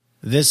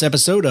This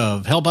episode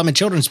of Help I'm a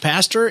Children's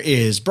Pastor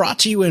is brought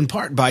to you in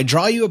part by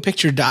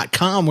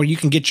DrawYouAPicture.com, where you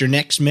can get your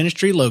next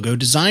ministry logo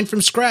designed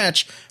from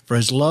scratch for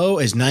as low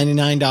as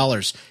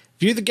 $99.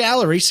 View the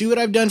gallery, see what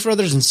I've done for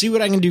others, and see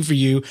what I can do for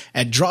you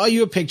at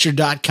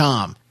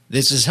DrawYouAPicture.com.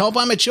 This is Help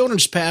I'm a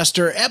Children's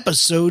Pastor,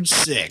 Episode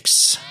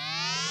 6.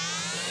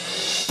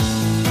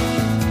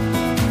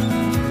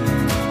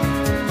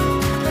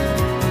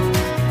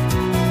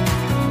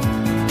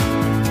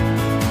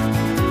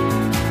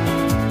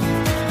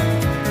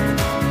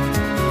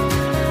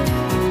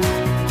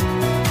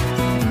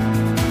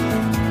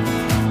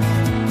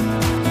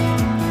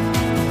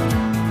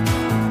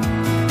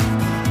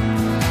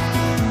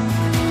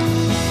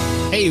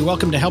 Hey,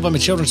 welcome to Help I'm a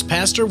Children's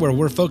Pastor, where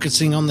we're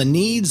focusing on the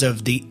needs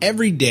of the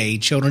everyday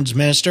children's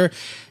minister.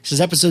 This is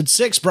episode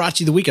 6, brought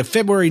to you the week of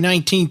February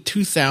 19,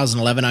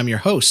 2011. I'm your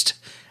host.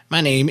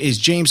 My name is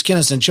James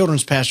Kennison,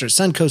 children's pastor at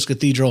Suncoast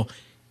Cathedral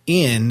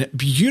in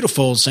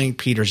beautiful St.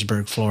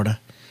 Petersburg,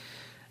 Florida.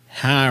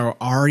 How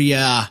are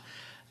ya?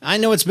 I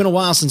know it's been a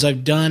while since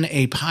I've done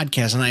a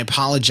podcast, and I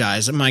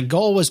apologize. My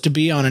goal was to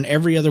be on an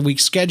every other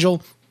week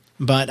schedule,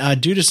 but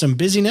due to some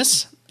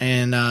busyness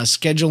and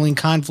scheduling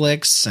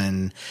conflicts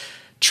and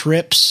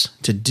trips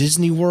to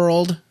Disney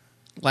World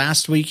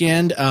last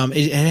weekend,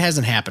 it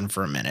hasn't happened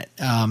for a minute.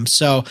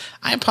 So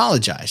I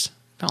apologize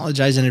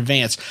in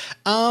advance.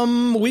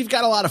 We've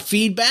got a lot of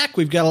feedback.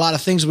 We've got a lot of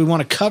things we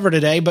want to cover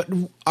today, but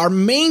our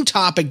main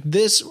topic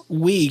this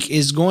week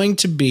is going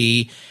to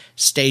be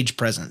stage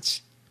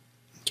presence.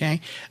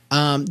 Okay.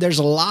 There's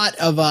a lot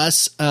of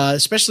us,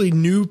 especially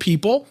new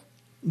people,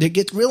 that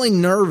get really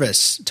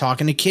nervous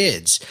talking to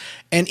kids.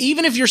 And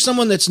even if you're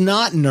someone that's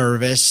not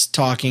nervous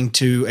talking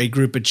to a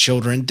group of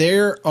children,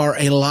 there are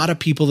a lot of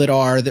people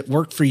that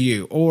work for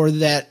you, or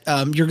that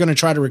you're going to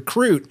try to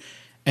recruit,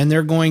 and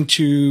they're going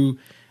to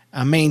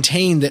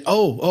maintain that,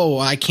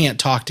 I can't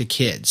talk to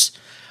kids.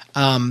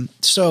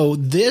 So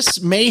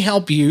this may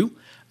help you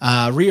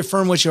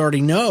reaffirm what you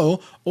already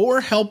know,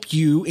 or help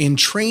you in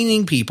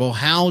training people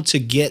how to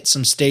get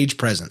some stage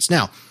presence.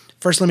 Now,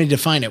 first, let me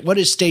define it. What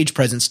is stage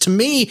presence? To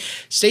me,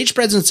 stage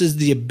presence is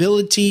the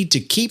ability to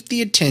keep the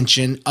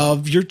attention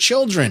of your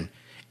children.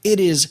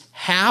 It is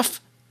half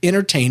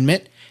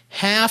entertainment,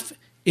 half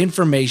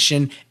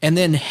information, and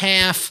then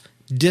half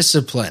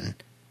discipline.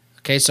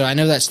 Okay, so I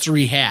know that's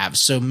 3 halves,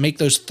 so make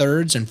those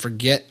thirds and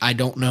forget I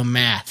don't know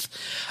math.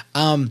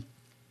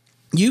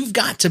 You've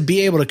got to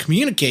be able to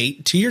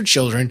communicate to your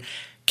children,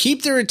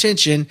 keep their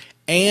attention,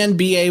 and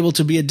be able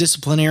to be a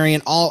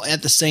disciplinarian all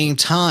at the same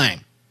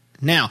time.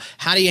 Now,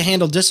 how do you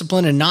handle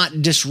discipline and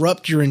not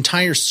disrupt your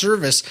entire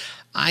service?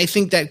 I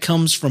think that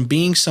comes from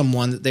being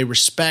someone that they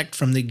respect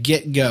from the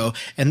get-go,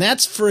 and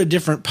that's for a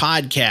different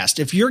podcast.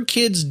 If your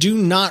kids do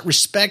not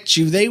respect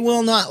you, they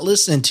will not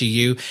listen to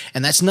you,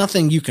 and that's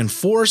nothing you can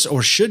force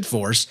or should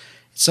force.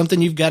 It's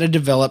something you've got to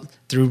develop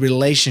through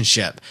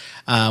relationship.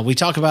 We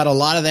talk about a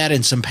lot of that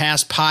in some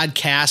past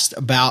podcasts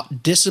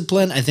about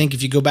discipline. I think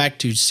if you go back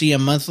to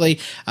CM Monthly,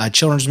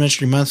 Children's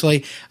Ministry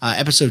Monthly,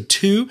 episode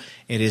 2,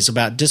 it is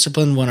about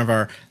discipline, one of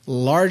our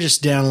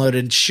largest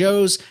downloaded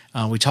shows.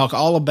 We talk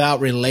all about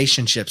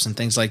relationships and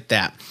things like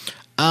that.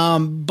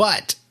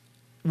 But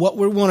what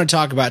we want to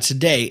talk about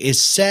today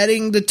is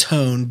setting the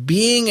tone,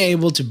 being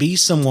able to be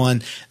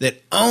someone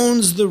that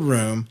owns the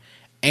room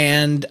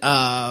and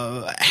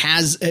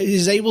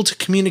is able to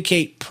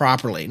communicate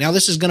properly. Now,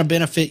 this is going to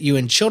benefit you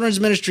in children's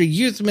ministry,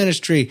 youth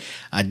ministry,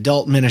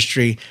 adult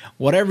ministry,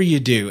 whatever you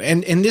do.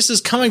 And this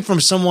is coming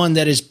from someone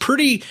that is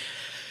pretty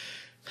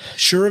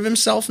sure of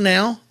himself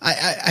now.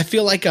 I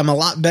feel like I'm a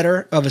lot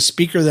better of a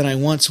speaker than I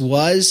once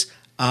was,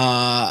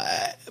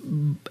 but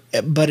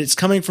it's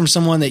coming from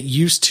someone that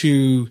used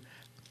to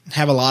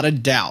have a lot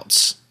of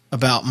doubts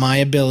about my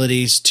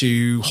abilities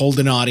to hold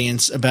an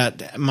audience,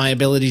 about my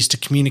abilities to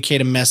communicate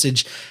a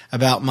message,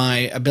 about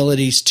my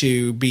abilities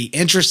to be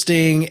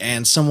interesting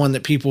and someone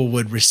that people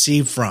would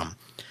receive from.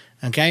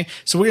 Okay,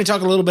 so we're going to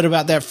talk a little bit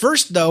about that.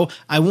 First, though,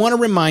 I want to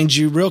remind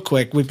you real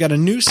quick, we've got a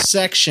new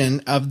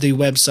section of the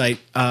website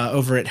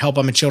over at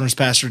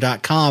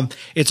helpimachildren'spastor.com.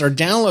 It's our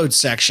download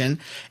section,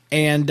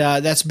 and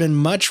that's been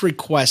much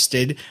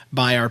requested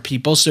by our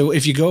people. So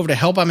if you go over to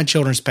Help I'm a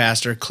Children's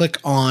Pastor, click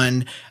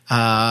on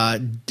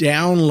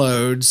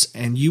downloads,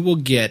 and you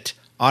will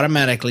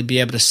automatically be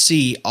able to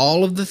see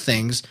all of the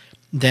things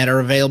that are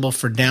available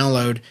for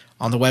download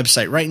on the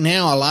website. Right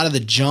now, a lot of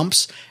the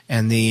jumps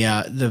and the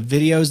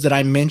videos that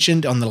I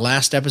mentioned on the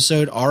last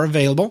episode are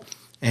available,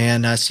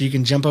 and so you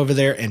can jump over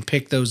there and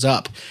pick those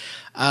up.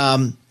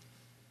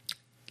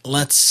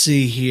 Let's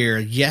see here.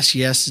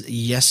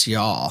 Yes,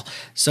 y'all.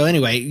 So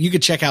anyway, you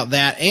could check out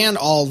that and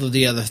all of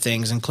the other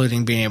things,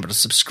 including being able to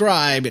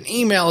subscribe and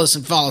email us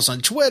and follow us on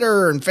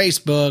Twitter and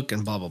Facebook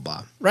and blah, blah,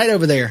 blah. Right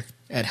over there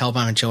at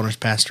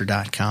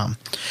helpimachildren'spastor.com.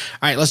 All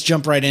right, let's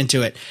jump right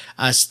into it.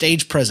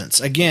 Stage presence.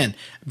 Again,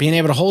 being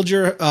able to hold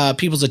your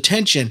people's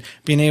attention,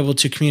 being able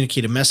to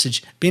communicate a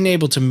message, being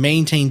able to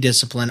maintain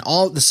discipline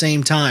all at the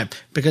same time.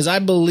 Because I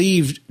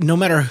believe no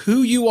matter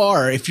who you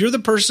are, if you're the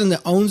person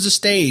that owns the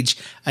stage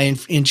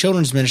in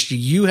children's ministry,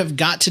 you have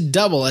got to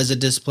double as a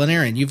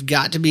disciplinarian. You've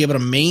got to be able to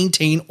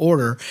maintain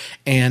order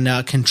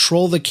and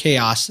control the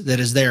chaos that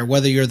is there.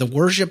 Whether you're the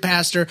worship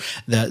pastor,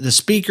 the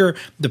speaker,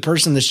 the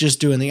person that's just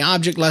doing the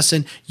object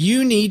lesson,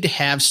 you need to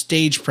have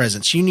stage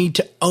presence. You need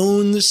to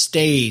own the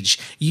stage.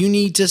 You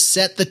need to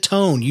set the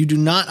tone. You do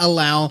not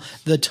allow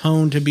the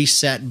tone to be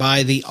set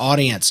by the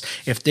audience.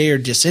 If they are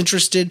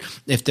disinterested,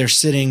 if they're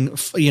sitting,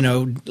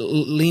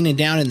 leaning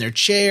down in their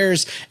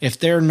chairs, if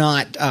they're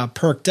not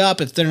perked up,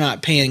 if they're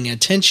not paying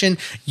attention,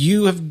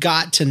 you have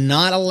got to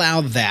not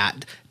allow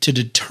that to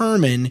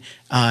determine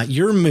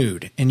your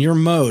mood and your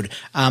mode.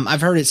 I've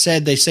heard it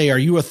said, they say, are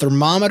you a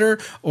thermometer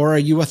or are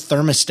you a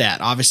thermostat?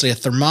 Obviously, a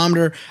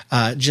thermometer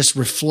just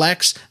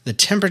reflects the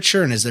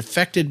temperature and is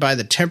affected by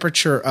the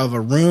temperature of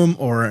a room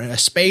or a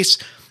space,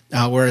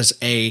 whereas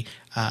a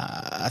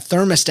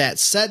thermostat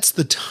sets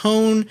the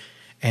tone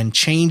and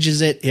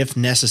changes it if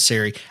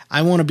necessary.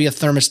 I want to be a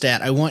thermostat.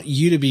 I want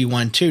you to be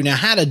one too. Now,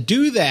 how to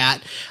do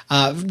that?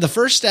 The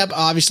first step,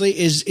 obviously,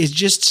 is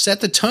just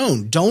set the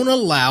tone. Don't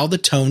allow the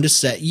tone to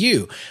set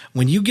you.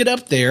 When you get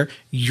up there,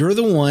 you're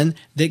the one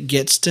that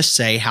gets to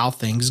say how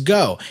things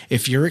go.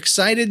 If you're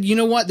excited, you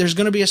know what? There's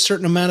going to be a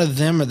certain amount of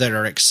them that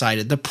are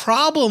excited. The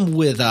problem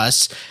with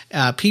us,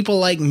 people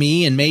like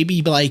me and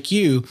maybe like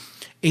you,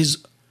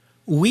 is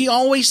we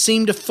always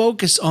seem to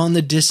focus on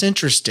the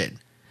disinterested.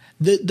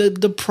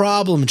 The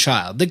problem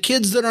child, the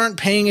kids that aren't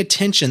paying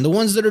attention, the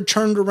ones that are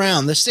turned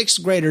around, the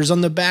sixth graders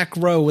on the back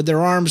row with their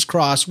arms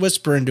crossed,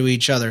 whispering to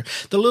each other,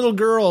 the little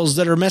girls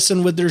that are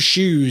messing with their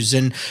shoes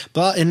and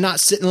not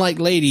sitting like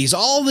ladies,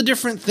 all the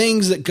different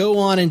things that go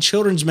on in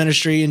children's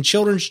ministry, in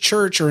children's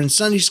church, or in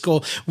Sunday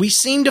school. We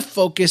seem to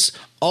focus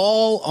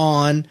all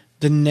on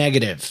the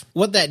negative.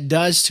 What that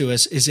does to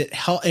us is it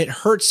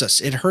hurts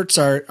us. It hurts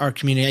our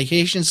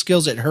communication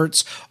skills. It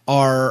hurts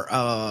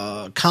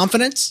our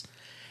confidence.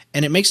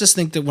 And it makes us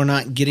think that we're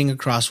not getting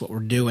across what we're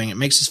doing. It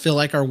makes us feel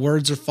like our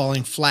words are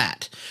falling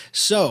flat.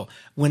 So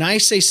when I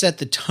say set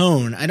the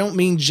tone, I don't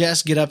mean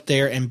just get up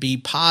there and be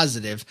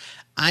positive.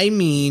 I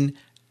mean,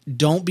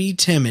 don't be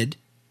timid.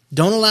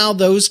 Don't allow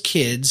those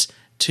kids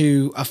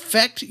to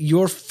affect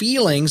your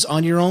feelings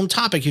on your own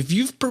topic. If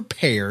you've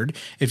prepared,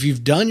 if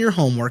you've done your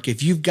homework,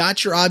 if you've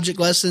got your object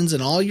lessons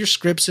and all your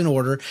scripts in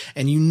order,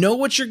 and you know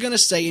what you're going to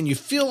say, and you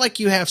feel like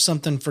you have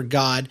something from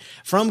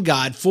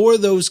God for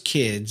those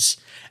kids,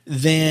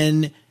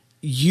 then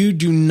you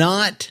do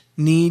not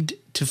need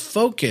to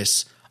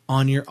focus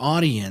on your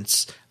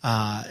audience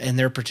and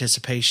their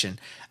participation,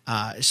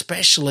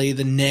 especially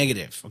the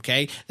negative.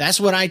 Okay,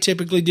 that's what I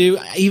typically do.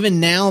 Even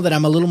now that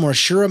I'm a little more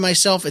sure of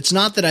myself, it's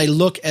not that I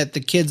look at the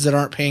kids that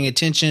aren't paying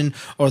attention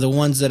or the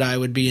ones that I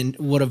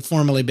would have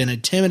formerly been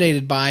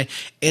intimidated by.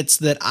 It's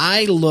that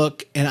I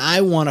look and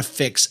I want to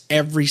fix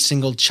every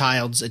single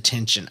child's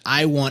attention.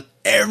 I want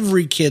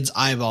every kid's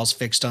eyeballs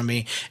fixed on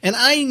me. And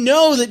I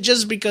know that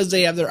just because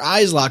they have their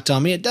eyes locked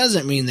on me, it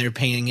doesn't mean they're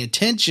paying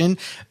attention.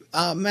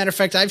 Matter of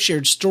fact, I've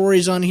shared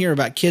stories on here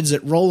about kids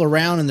that roll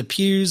around in the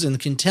pews and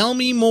can tell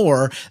me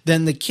more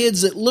than the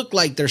kids that look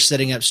like they're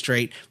sitting up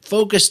straight,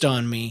 focused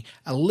on me,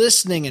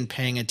 listening and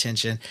paying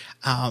attention.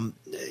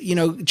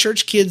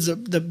 Church kids,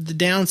 the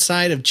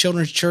downside of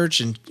children's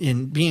church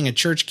and being a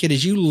church kid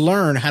is you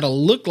learn how to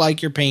look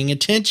like you're paying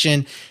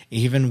attention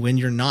even when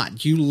you're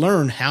not. You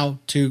learn how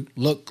to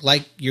look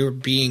like you're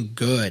being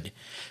good.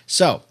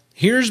 So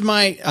here's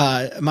my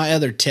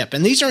other tip,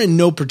 and these are in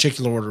no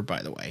particular order,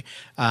 by the way,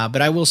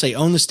 but I will say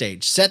own the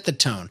stage, set the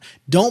tone,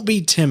 don't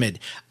be timid,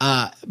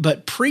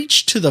 but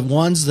preach to the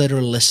ones that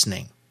are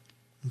listening.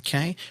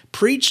 Okay?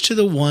 Preach to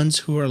the ones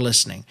who are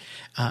listening.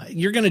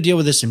 You're going to deal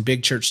with this in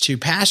big church too.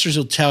 Pastors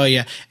will tell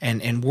you,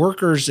 and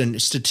workers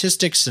and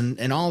statistics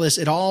and all this,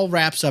 it all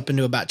wraps up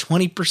into about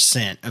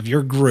 20% of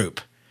your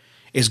group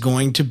is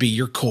going to be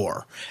your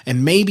core,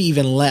 and maybe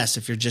even less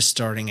if you're just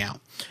starting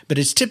out. But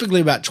it's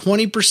typically about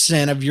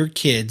 20% of your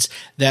kids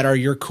that are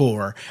your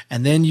core.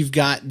 And then you've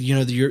got,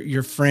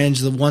 your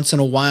friends, the once in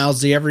a whiles,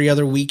 the every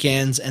other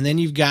weekends. And then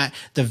you've got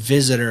the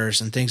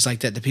visitors and things like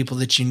that, the people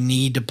that you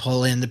need to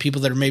pull in, the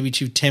people that are maybe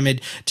too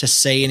timid to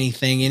say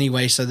anything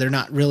anyway. So they're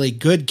not really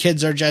good.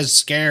 Kids are just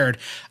scared.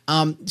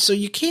 So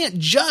you can't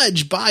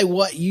judge by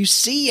what you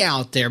see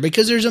out there,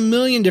 because there's a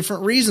million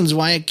different reasons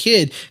why a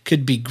kid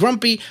could be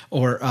grumpy,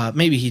 or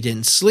maybe he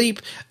didn't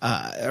sleep,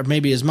 or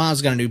maybe his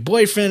mom's got a new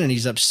boyfriend and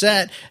he's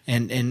upset,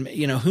 and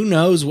who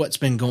knows what's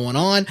been going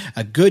on.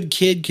 A good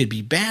kid could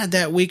be bad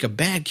that week. A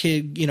bad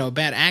kid, a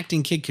bad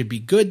acting kid could be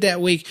good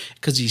that week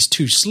because he's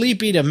too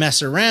sleepy to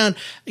mess around.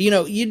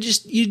 You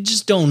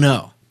just don't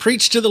know.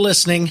 Preach to the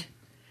listening.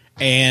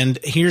 And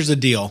here's the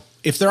deal.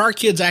 If there are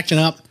kids acting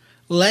up,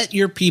 let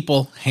your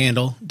people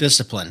handle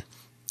discipline.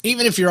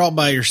 Even if you're all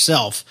by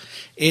yourself,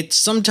 it's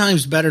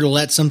sometimes better to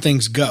let some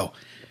things go.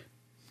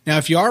 Now,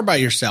 if you are by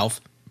yourself,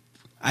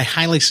 I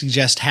highly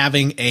suggest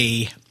having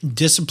a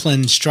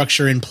discipline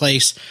structure in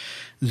place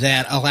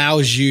that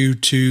allows you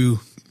to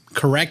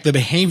correct the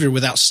behavior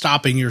without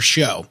stopping your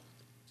show.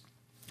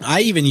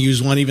 I even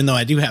use one, even though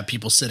I do have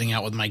people sitting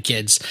out with my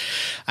kids.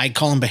 I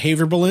call them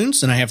behavior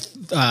balloons, and I have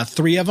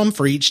 3 of them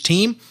for each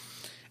team.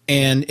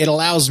 And it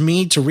allows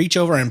me to reach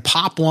over and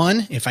pop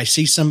one if I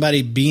see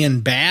somebody being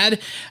bad,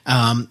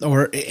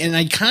 and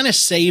I kind of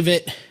save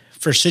it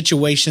for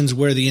situations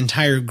where the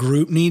entire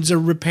group needs a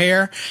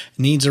repair,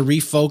 needs a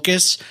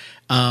refocus.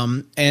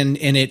 And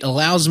it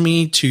allows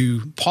me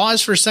to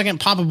pause for a second,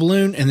 pop a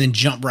balloon, and then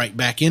jump right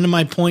back into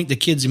my point. The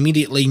kids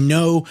immediately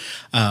know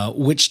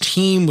which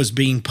team was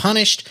being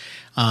punished.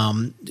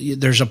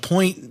 There's a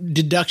point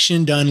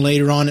deduction done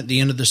later on at the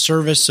end of the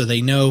service, so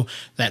they know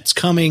that's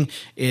coming.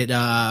 It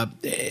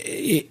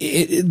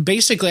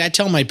basically, I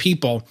tell my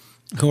people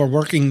who are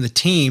working the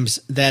teams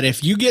that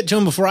if you get to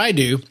them before I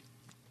do,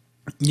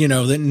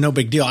 then no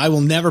big deal. I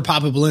will never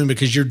pop a balloon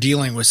because you're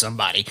dealing with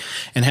somebody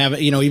and have,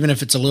 even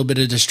if it's a little bit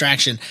of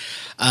distraction.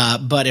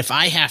 But if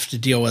I have to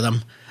deal with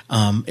them,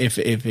 if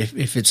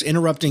it's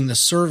interrupting the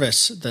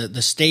service,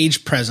 the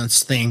stage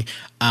presence thing,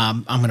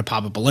 I'm going to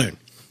pop a balloon.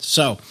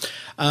 So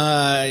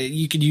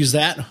you could use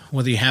that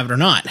whether you have it or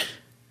not.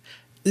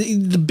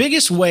 The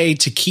biggest way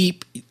to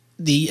keep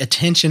the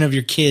attention of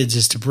your kids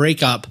is to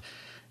break up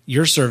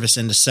your service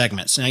into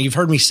segments. Now, you've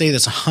heard me say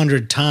this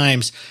 100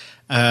 times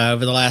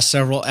over the last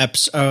several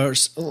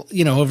episodes,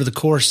 over the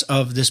course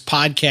of this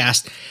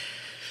podcast.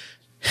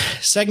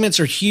 Segments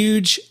are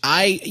huge.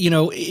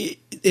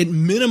 At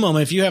minimum,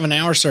 if you have an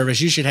hour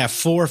service, you should have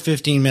 4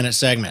 15-minute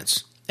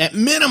segments at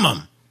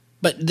minimum.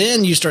 But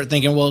then you start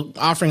thinking, well,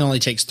 offering only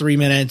takes 3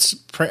 minutes.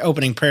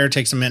 Opening prayer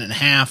takes 1.5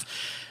 minutes.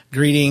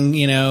 Greeting,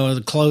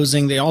 the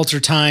closing, the altar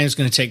time is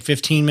going to take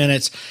 15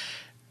 minutes.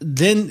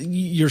 Then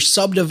you're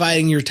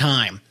subdividing your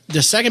time.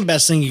 The second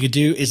best thing you could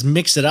do is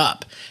mix it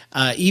up.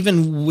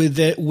 Even with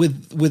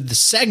the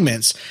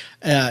segments,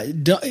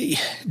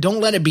 don't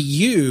let it be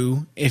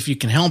you, if you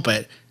can help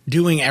it,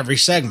 doing every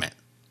segment.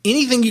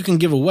 Anything you can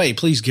give away,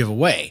 please give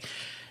away.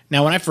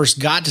 Now, when I first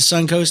got to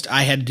Suncoast,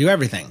 I had to do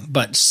everything.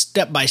 But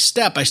step by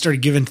step, I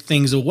started giving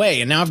things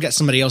away. And now I've got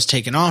somebody else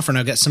taking off, and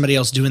I've got somebody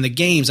else doing the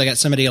games. I got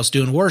somebody else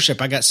doing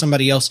worship. I got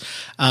somebody else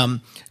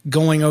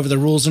going over the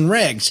rules and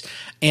regs.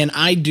 And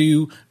I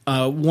do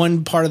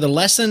one part of the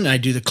lesson. I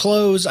do the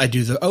close. I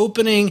do the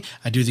opening.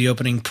 I do the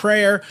opening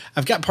prayer.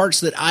 I've got parts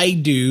that I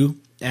do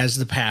as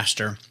the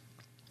pastor.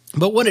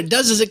 But what it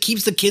does is it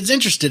keeps the kids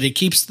interested. It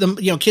keeps them,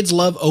 kids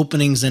love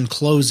openings and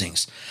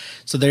closings.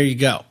 So there you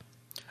go.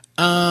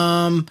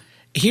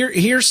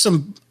 Here's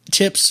some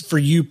tips for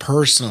you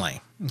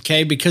personally,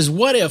 okay? Because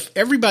what if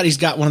everybody's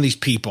got one of these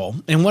people,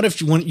 and what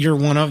if you're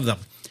one of them,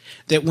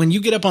 that when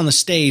you get up on the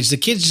stage, the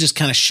kids just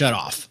kind of shut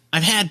off?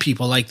 I've had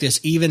people like this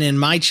even in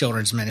my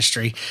children's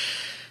ministry,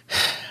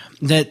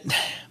 that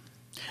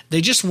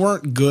they just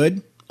weren't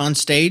good on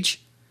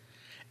stage.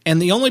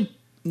 And the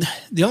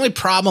only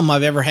problem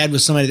I've ever had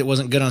with somebody that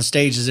wasn't good on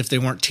stage is if they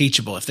weren't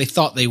teachable, if they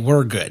thought they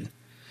were good.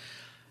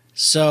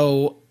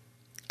 So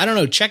I don't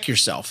know, check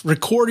yourself,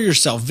 record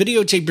yourself,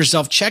 videotape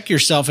yourself, check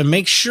yourself, and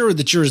make sure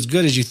that you're as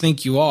good as you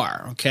think you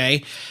are,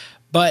 okay?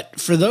 But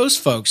for those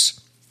folks,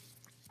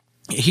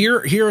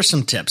 here are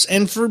some tips.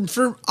 And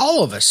for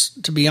all of us,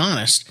 to be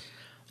honest,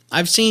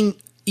 I've seen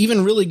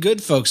even really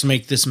good folks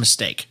make this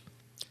mistake.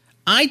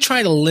 I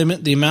try to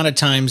limit the amount of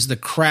times the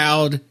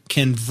crowd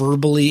can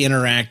verbally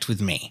interact with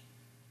me.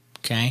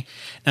 Okay.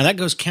 Now that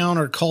goes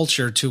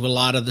counterculture to a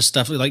lot of the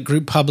stuff like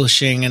group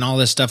publishing and all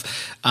this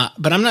stuff.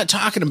 But I'm not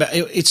talking about,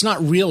 it's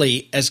not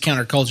really as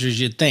counterculture as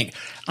you'd think.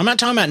 I'm not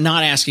talking about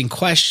not asking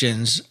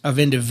questions of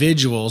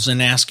individuals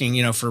and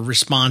asking, for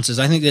responses.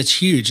 I think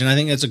that's huge. And I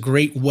think that's a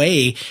great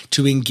way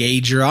to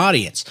engage your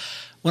audience.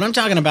 What I'm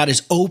talking about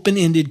is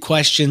open-ended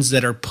questions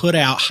that are put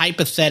out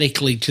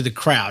hypothetically to the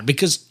crowd,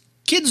 because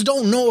kids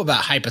don't know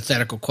about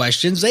hypothetical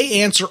questions.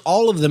 They answer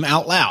all of them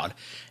out loud.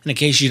 And in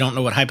case you don't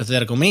know what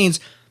hypothetical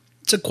means,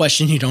 it's a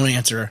question you don't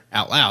answer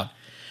out loud.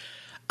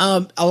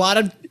 A lot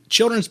of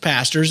children's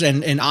pastors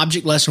and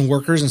object lesson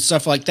workers and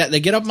stuff like that, they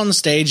get up on the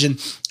stage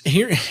and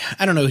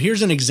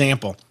here's an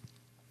example.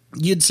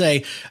 You'd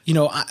say,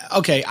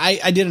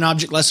 I did an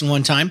object lesson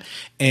one time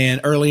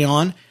and early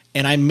on,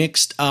 and I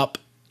mixed up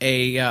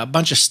a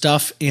bunch of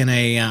stuff in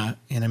a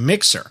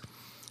mixer,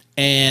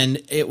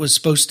 and it was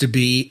supposed to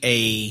be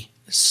a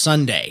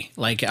sundae,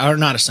 or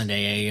not a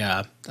sundae,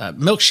 a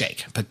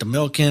milkshake. I put the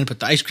milk in, put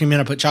the ice cream in,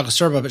 I put chocolate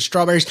syrup, I put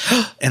strawberries,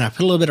 and I put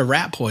a little bit of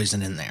rat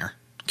poison in there.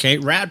 Okay,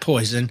 rat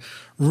poison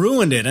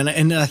ruined it,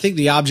 and I think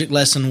the object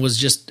lesson was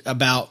just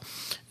about,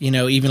 even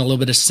a little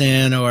bit of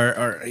sin,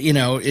 or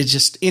it's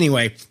just,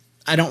 anyway,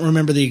 I don't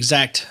remember the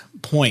exact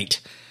point.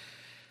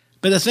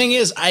 But the thing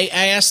is, I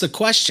asked the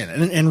question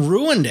and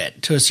ruined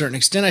it to a certain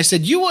extent. I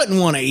said, you wouldn't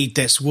want to eat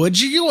this, would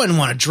you? You wouldn't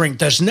want to drink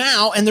this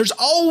now. And there's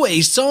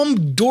always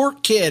some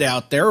dork kid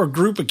out there, or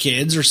group of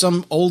kids, or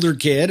some older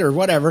kid, or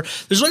whatever.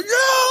 There's like, yeah,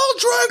 I'll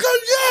drink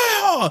it,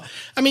 yeah.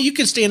 I mean, you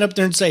can stand up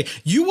there and say,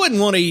 you wouldn't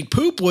want to eat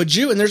poop, would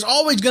you? And there's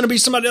always going to be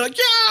somebody like,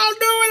 yeah, I'll do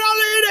it, I'll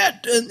eat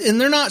shit. And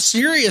they're not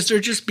serious. They're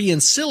just being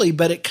silly,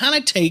 but it kind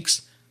of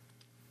takes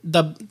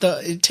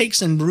it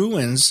takes and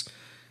ruins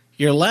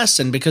your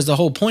lesson, because the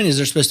whole point is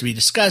they're supposed to be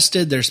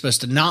disgusted. They're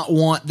supposed to not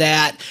want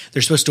that.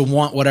 They're supposed to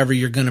want whatever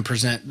you're going to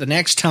present the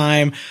next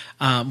time.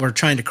 We're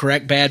trying to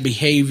correct bad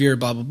behavior,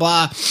 blah, blah,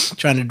 blah,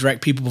 trying to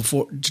direct people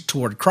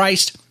toward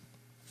Christ.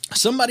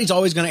 Somebody's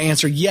always going to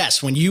answer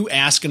yes when you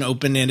ask an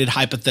open-ended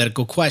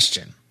hypothetical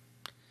question,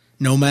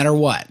 no matter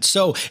what.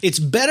 So it's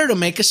better to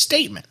make a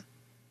statement.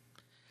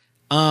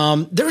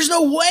 There's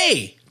no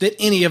way that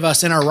any of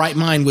us in our right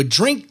mind would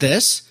drink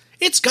this.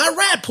 It's got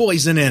rat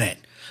poison in it.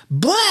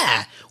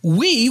 Blah!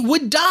 We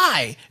would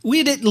die.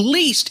 We'd at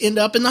least end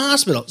up in the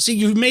hospital. See,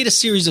 you've made a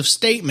series of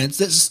statements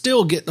that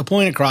still get the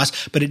point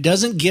across, but it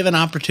doesn't give an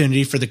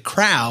opportunity for the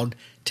crowd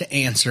to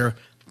answer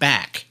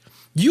back.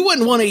 You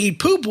wouldn't want to eat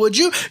poop, would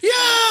you?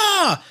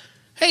 Yeah!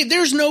 Hey,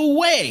 there's no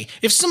way.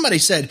 If somebody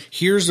said,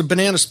 here's a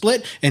banana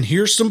split and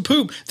here's some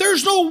poop,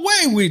 there's no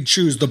way we'd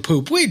choose the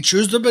poop. We'd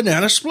choose the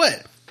banana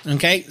split.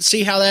 Okay,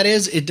 see how that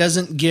is? It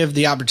doesn't give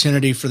the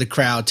opportunity for the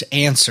crowd to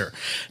answer.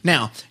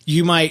 Now,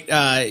 you might,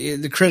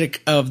 the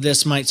critic of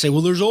this might say, well,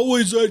 there's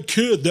always that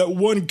kid, that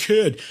one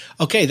kid.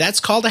 Okay,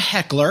 that's called a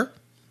heckler.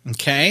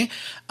 Okay,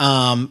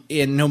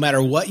 and no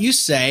matter what you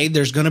say,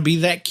 there's going to be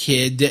that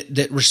kid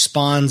that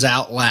responds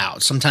out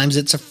loud. Sometimes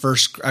it's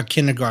a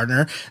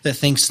kindergartner that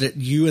thinks that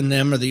you and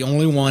them are the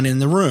only one in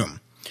the room.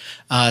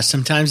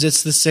 Sometimes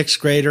it's the sixth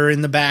grader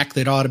in the back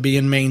that ought to be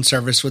in main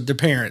service with their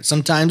parents.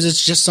 Sometimes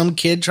it's just some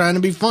kid trying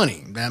to be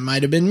funny. That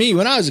might have been me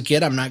when I was a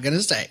kid. I'm not going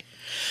to say.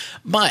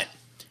 But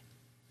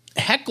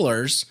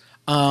hecklers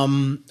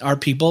are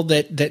people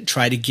that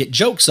try to get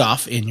jokes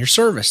off in your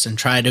service and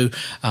try to,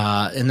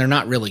 and they're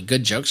not really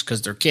good jokes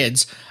because they're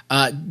kids.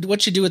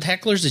 What you do with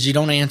hecklers is you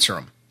don't answer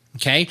them.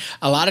 Okay.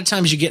 A lot of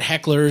times you get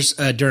hecklers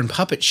during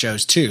puppet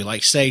shows too.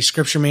 Like say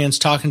Scripture Man's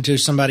talking to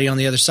somebody on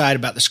the other side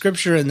about the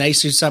scripture and they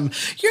say something,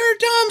 you're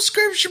dumb,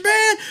 Scripture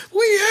Man, we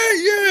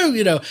hate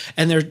you,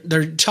 and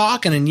they're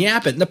talking and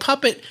yapping.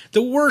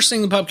 The worst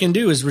thing the puppet can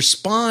do is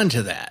respond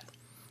to that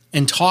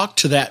and talk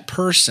to that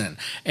person.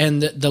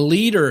 And the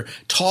leader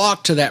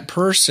talk to that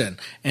person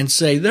and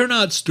say, they're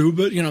not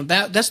stupid.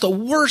 That's the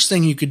worst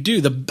thing you could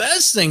do. The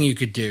best thing you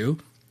could do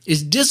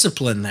is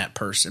discipline that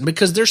person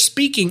because they're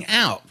speaking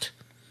out.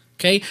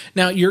 Okay.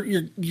 Now you're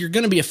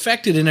going to be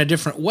affected in a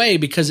different way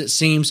because it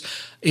seems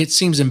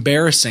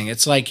embarrassing.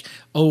 It's like,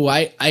 oh,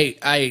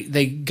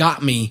 they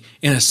got me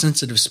in a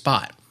sensitive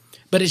spot.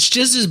 But it's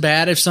just as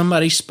bad if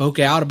somebody spoke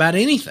out about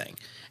anything.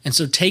 And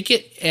so take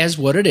it as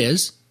what it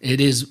is.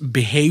 It is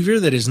behavior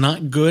that is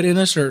not good in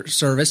a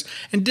service,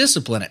 and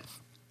discipline it.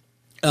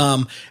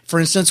 For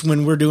instance,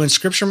 when we're doing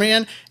Scripture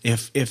Man,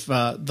 if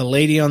the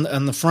lady on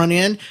the front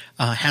end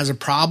has a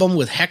problem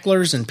with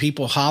hecklers and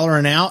people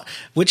hollering out,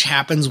 which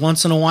happens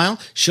once in a while,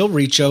 she'll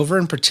reach over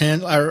and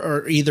pretend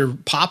or either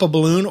pop a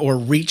balloon or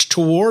reach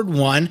toward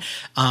one,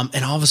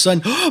 and all of a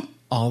sudden,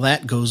 all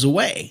that goes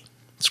away.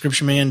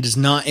 Scripture Man does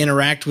not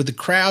interact with the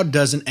crowd,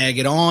 doesn't egg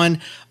it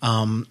on.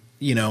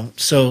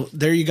 So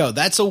there you go.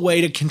 That's a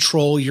way to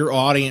control your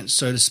audience,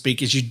 so to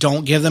speak, is you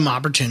don't give them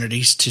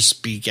opportunities to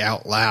speak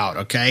out loud,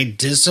 okay?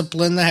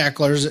 Discipline the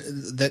hecklers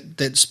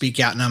that speak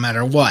out no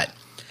matter what.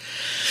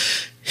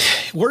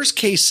 Worst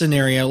case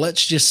scenario,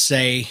 let's just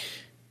say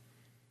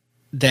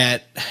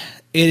that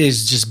it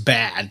is just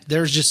bad.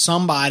 There's just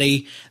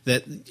somebody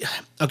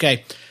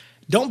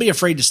don't be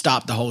afraid to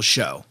stop the whole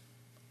show.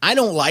 I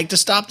don't like to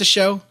stop the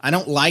show. I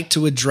don't like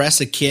to address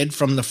a kid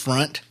from the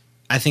front.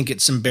 I think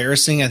it's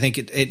embarrassing. I think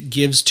it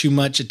gives too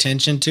much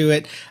attention to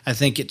it. I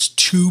think it's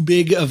too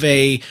big of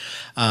a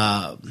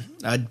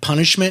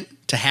punishment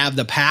to have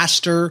the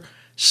pastor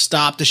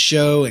stop the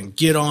show and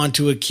get on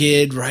to a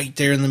kid right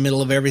there in the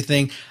middle of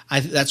everything.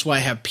 That's why I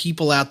have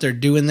people out there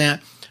doing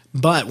that.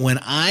 But when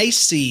I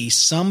see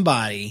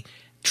somebody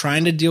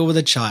trying to deal with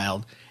a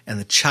child and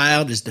the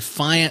child is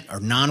defiant or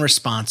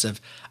non-responsive,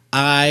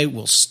 I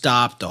will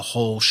stop the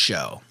whole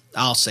show.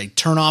 I'll say,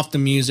 turn off the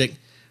music,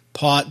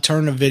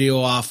 turn the video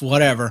off,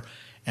 whatever,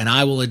 and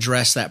I will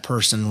address that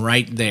person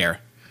right there.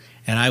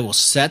 And I will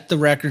set the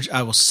record,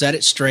 I will set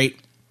it straight.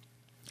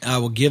 I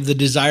will give the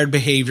desired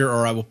behavior,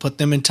 or I will put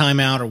them in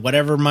timeout, or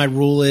whatever my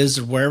rule is,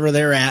 or wherever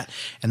they're at,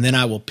 and then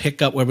I will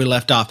pick up where we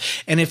left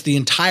off. And if the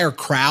entire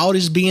crowd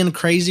is being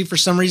crazy for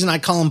some reason, I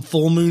call them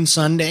full moon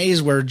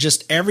Sundays, where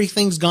just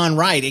everything's gone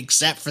right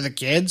except for the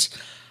kids,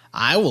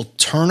 I will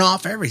turn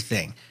off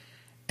everything,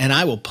 and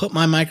I will put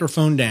my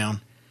microphone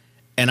down,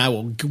 and I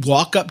will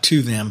walk up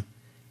to them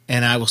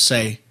and I will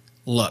say,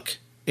 look,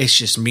 it's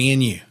just me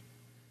and you.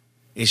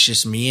 It's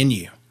just me and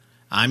you.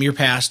 I'm your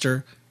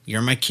pastor.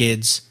 You're my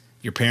kids.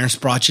 Your parents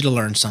brought you to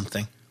learn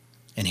something.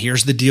 And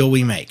here's the deal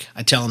we make.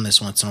 I tell them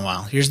this once in a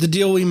while. Here's the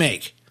deal we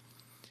make.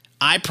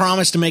 I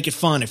promise to make it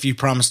fun if you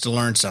promise to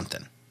learn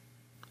something.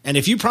 And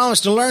if you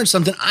promise to learn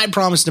something, I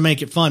promise to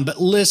make it fun.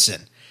 But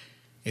listen,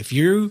 if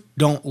you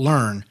don't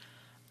learn,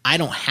 I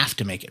don't have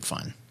to make it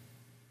fun.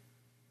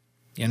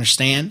 You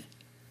understand?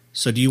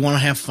 So do you want to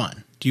have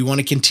fun? Do you want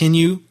to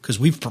continue? Because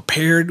we've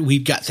prepared.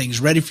 We've got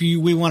things ready for you.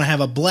 We want to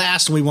have a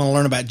blast. We want to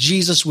learn about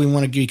Jesus. We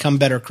want to become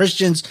better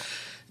Christians.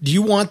 Do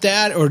you want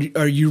that? Or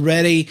are you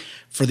ready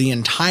for the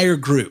entire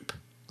group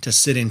to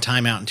sit in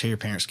timeout until your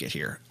parents get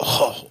here?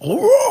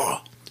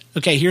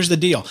 Okay, here's the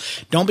deal.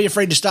 Don't be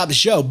afraid to stop the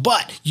show,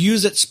 but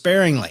use it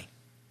sparingly.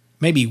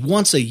 Maybe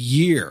once a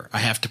year I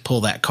have to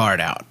pull that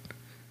card out.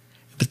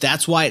 But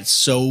that's why it's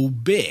so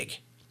big.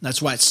 That's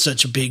why it's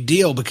such a big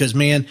deal because,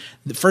 man,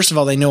 first of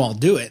all, they know I'll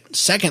do it.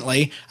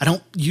 Secondly, I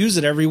don't use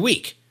it every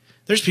week.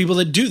 There's people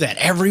that do that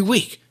every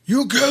week.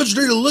 You kids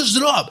need to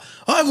listen up.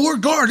 I've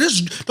worked hard.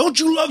 Don't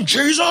you love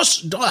Jesus?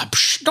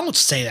 Don't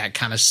say that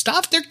kind of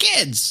stuff. They're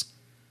kids.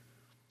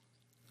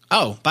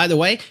 Oh, by the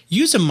way,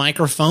 use a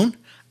microphone.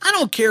 I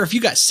don't care if you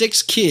got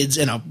 6 kids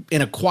in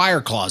a choir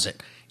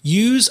closet.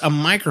 Use a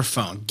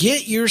microphone.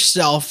 Get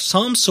yourself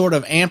some sort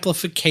of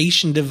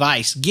amplification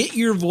device. Get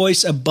your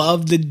voice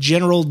above the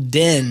general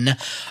din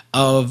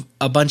of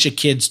a bunch of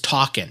kids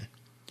talking.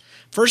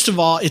 First of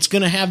all, it's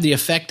going to have the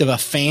effect of a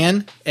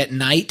fan at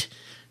night.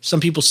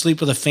 Some people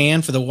sleep with a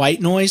fan for the white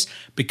noise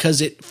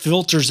because it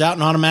filters out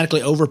and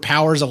automatically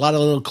overpowers a lot of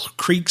little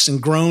creaks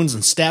and groans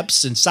and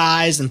steps and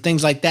sighs and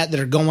things like that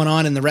are going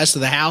on in the rest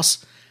of the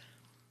house.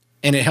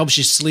 And it helps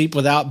you sleep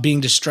without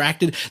being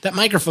distracted. That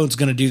microphone's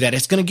going to do that.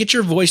 It's going to get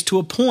your voice to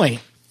a point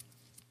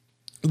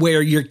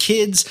where your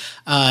kids,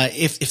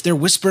 if they're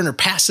whispering or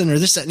passing or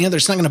this, that, and the other,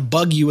 it's not going to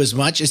bug you as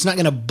much. It's not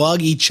going to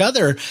bug each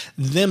other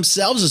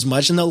themselves as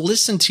much, and they'll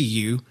listen to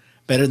you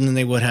better than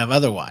they would have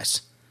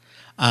otherwise.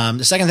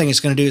 The second thing it's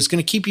going to do is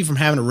going to keep you from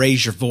having to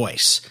raise your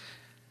voice.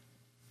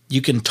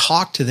 You can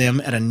talk to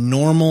them at a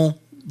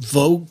normal,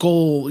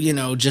 vocal,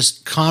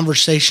 just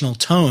conversational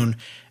tone,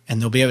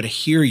 and they'll be able to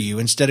hear you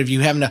instead of you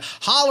having to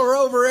holler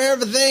over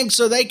everything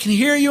so they can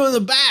hear you in the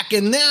back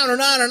and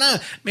no.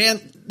 Man,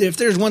 if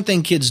there's one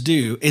thing kids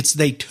do, it's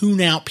they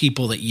tune out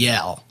people that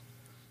yell.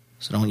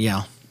 So don't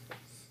yell.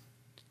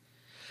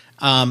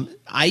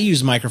 I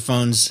use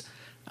microphones.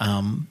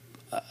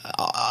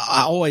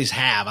 I always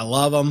have. I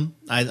love them.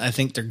 I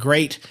think they're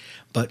great.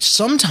 But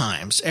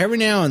sometimes, every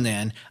now and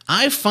then,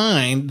 I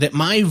find that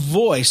my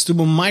voice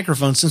through a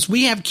microphone, since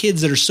we have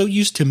kids that are so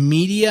used to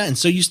media and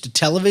so used to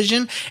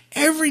television,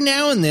 every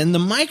now and then the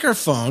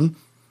microphone,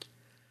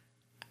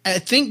 I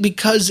think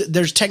because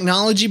there's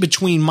technology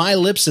between my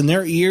lips and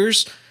their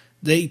ears,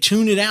 they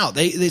tune it out.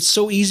 It's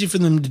so easy for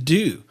them to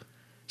do.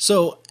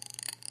 So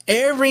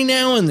every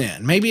now and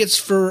then, maybe it's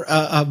for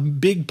a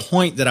big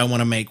point that I want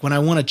to make, when I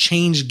want to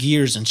change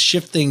gears and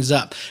shift things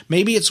up.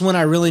 Maybe it's when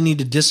I really need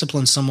to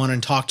discipline someone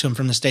and talk to them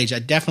from the stage. I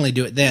definitely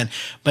do it then.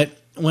 But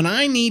when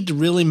I need to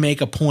really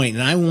make a point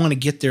and I want to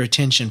get their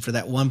attention for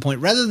that one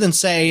point, rather than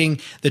saying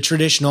the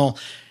traditional,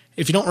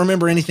 if you don't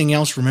remember anything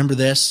else, remember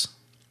this.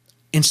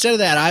 Instead of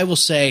that, I will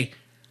say,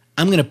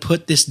 I'm going to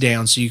put this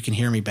down so you can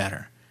hear me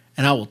better.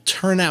 And I will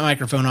turn that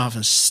microphone off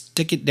and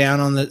stick it down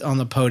on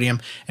the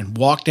podium and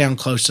walk down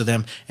close to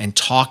them and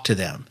talk to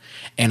them.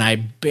 And I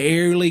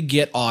barely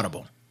get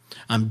audible.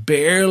 I'm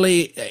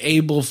barely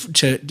able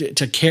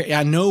to carry.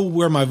 I know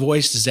where my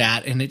voice is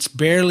at, and it's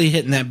barely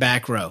hitting that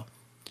back row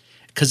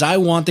because I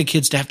want the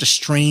kids to have to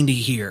strain to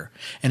hear.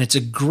 And it's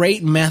a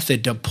great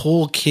method to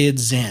pull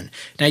kids in.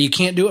 Now, you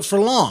can't do it for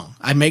long.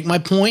 I make my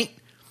point.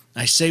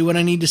 I say what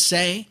I need to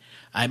say.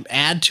 I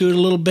add to it a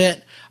little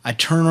bit. I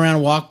turn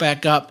around, walk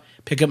back up,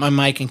 pick up my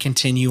mic, and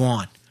continue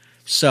on.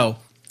 So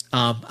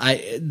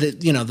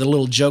the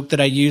little joke that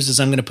I use is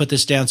I'm going to put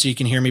this down so you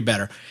can hear me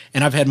better.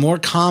 And I've had more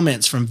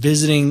comments from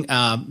visiting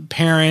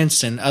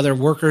parents and other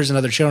workers and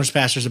other children's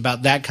pastors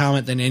about that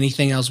comment than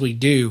anything else we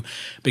do,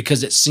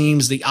 because it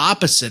seems the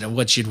opposite of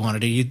what you'd want to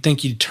do. You'd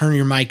think you'd turn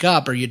your mic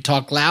up or you'd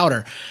talk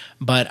louder.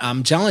 But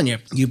I'm telling you,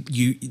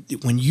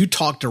 when you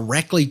talk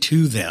directly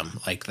to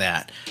them like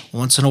that,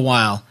 once in a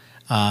while,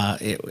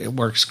 it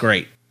works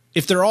great.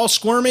 If they're all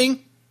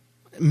squirming,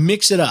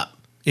 mix it up.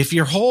 If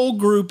your whole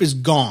group is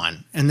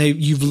gone and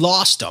you've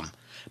lost them,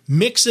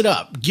 mix it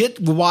up. Get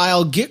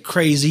wild, get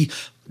crazy.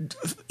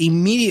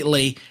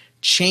 Immediately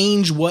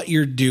change what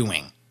you're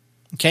doing.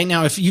 Okay,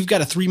 now if you've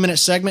got a 3-minute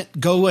segment,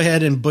 go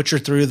ahead and butcher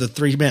through the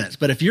 3 minutes.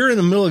 But if you're in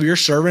the middle of your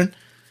sermon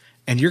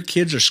and your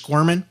kids are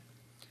squirming,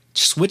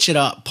 switch it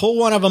up. Pull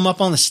one of them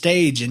up on the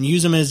stage and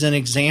use them as an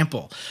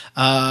example.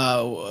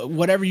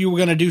 Whatever you were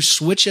going to do,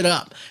 switch it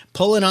up.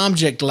 Pull an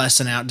object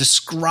lesson out.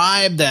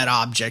 Describe that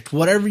object.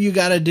 Whatever you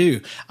got to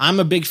do. I'm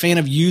a big fan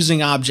of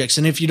using objects.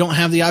 And if you don't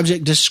have the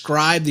object,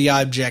 describe the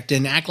object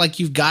and act like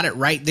you've got it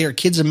right there.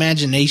 Kids'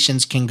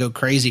 imaginations can go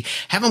crazy.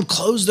 Have them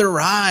close their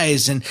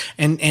eyes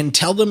and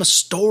tell them a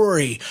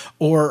story,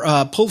 or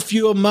pull a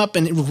few of them up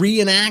and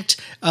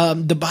reenact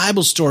the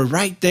Bible story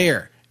right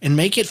there. And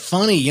make it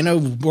funny,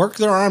 work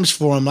their arms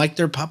for them like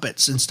they're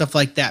puppets and stuff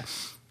like that.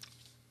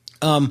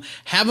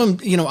 Have them,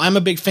 I'm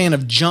a big fan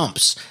of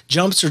jumps.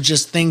 Jumps are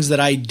just things that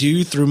I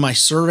do through my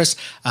service,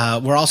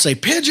 where I'll say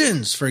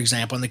pigeons, for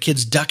example, and the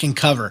kids duck and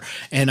cover.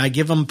 And I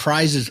give them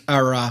prizes,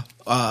 or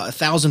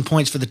 1,000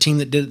 points for the team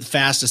that did it the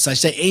fastest. I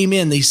say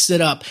amen. They sit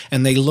up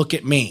and they look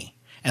at me.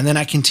 and then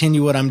I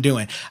continue what I'm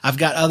doing. I've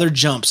got other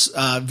jumps,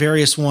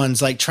 various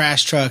ones like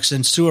trash trucks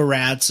and sewer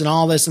rats and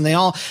all this, and they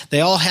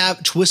all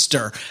have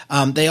Twister.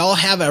 They all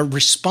have a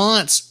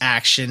response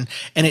action,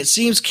 and it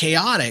seems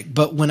chaotic.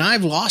 But when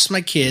I've lost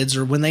my kids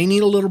or when they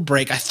need a little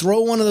break, I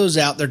throw one of those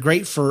out. They're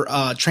great for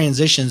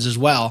transitions as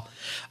well.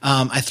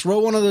 I throw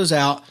one of those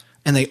out,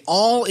 and they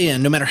all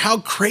end, no matter how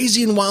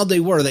crazy and wild they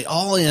were, they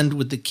all end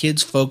with the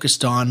kids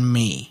focused on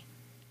me.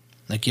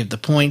 They give the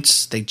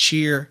points, they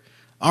cheer.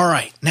 All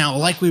right, now,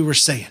 like we were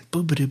saying,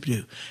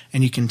 boo-ba-doo-ba-doo,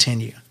 and you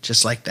continue,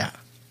 just like that.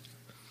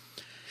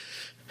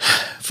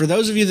 For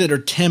those of you that are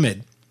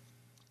timid,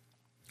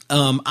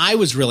 I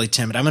was really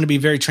timid. I'm going to be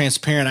very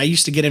transparent. I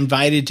used to get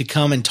invited to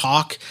come and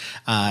talk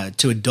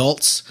to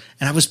adults,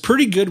 and I was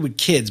pretty good with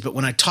kids, but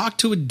when I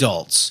talked to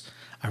adults,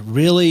 I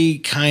really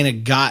kind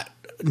of got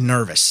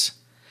nervous.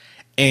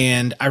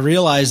 And I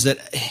realized that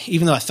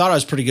even though I thought I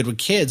was pretty good with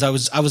kids, I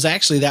was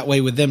actually that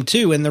way with them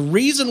too. And the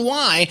reason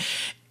why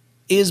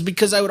is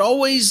because I would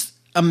always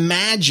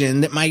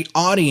imagine that my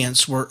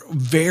audience were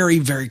very,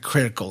 very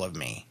critical of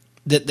me,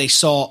 that they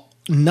saw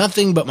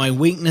nothing but my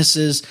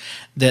weaknesses,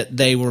 that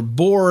they were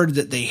bored,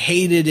 that they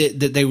hated it,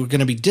 that they were going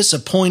to be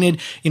disappointed.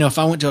 You know, if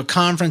I went to a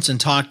conference and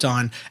talked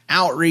on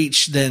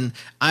outreach, then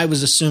I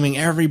was assuming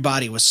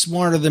everybody was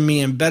smarter than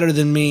me and better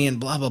than me and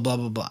blah, blah, blah,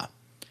 blah, blah.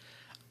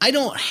 I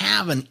don't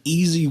have an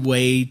easy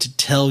way to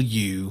tell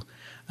you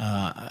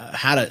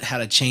how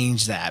to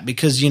change that,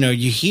 because, you know,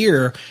 you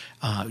hear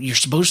you're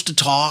supposed to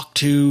talk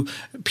to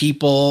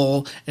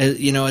people,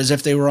 you know, as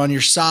if they were on your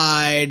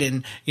side.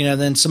 And, you know,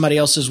 then somebody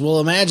else says, well,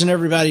 imagine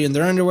everybody in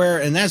their underwear.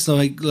 And that's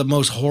the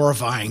most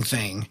horrifying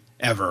thing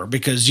ever,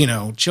 because, you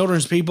know,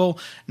 children's people,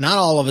 not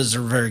all of us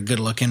are very good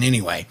looking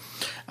anyway.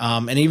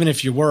 And even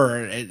if you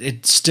were,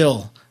 it's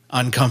still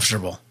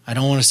uncomfortable. I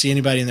don't want to see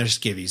anybody in their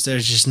skivvies.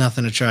 There's just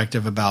nothing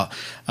attractive about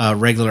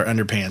regular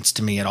underpants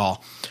to me at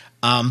all.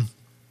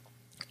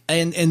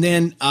 And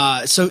then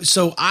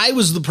so I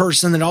was the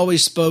person that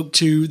always spoke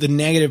to the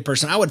negative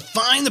person. I would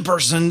find the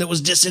person that was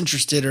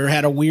disinterested or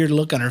had a weird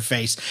look on her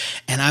face,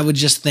 and I would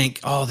just think,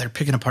 oh, they're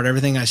picking apart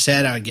everything I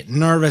said. I would get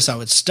nervous. I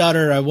would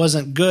stutter. I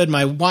wasn't good.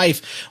 My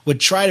wife would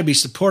try to be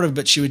supportive,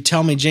 but she would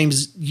tell me,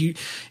 James,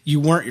 you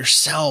weren't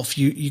yourself.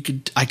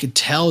 I could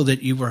tell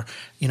that you were,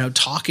 you know,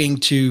 talking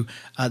to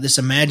this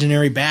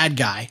imaginary bad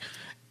guy.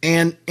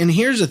 And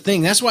here's the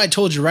thing. That's why I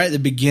told you right at the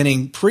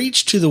beginning,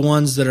 preach to the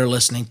ones that are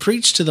listening,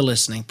 preach to the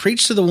listening,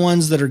 preach to the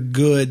ones that are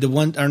good, the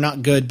ones are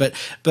not good, but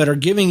are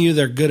giving you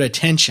their good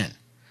attention.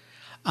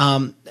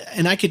 And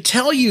I could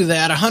tell you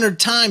that 100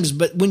 times,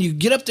 but when you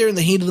get up there in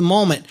the heat of the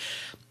moment,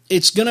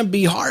 it's going to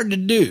be hard to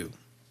do.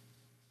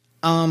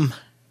 The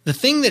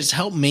thing that's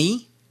helped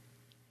me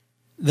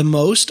the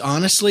most,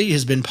 honestly,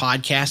 has been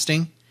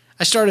podcasting.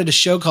 I started a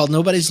show called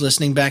Nobody's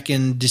Listening back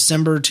in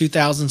December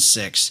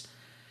 2006.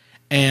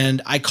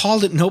 And I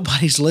called it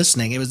Nobody's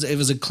Listening. It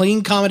was a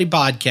clean comedy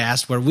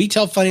podcast where we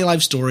tell funny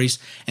life stories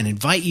and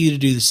invite you to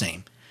do the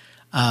same.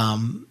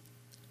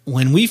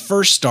 When we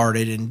first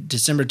started in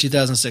December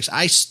 2006,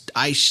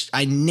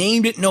 I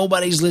named it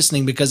Nobody's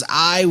Listening because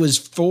I was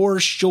for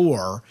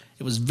sure,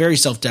 it was very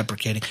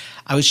self-deprecating,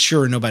 I was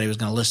sure nobody was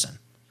going to listen.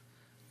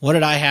 What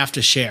did I have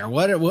to share?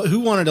 Who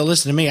wanted to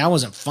listen to me? I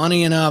wasn't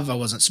funny enough. I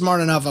wasn't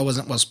smart enough. I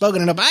wasn't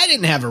well-spoken enough. I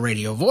didn't have a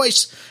radio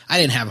voice. I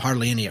didn't have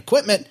hardly any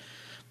equipment.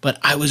 But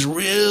I was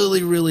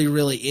really, really,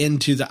 really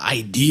into the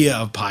idea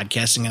of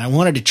podcasting, and I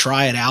wanted to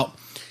try it out.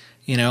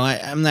 You know,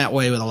 I'm that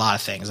way with a lot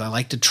of things. I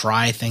like to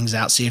try things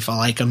out, see if I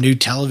like them, new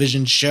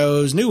television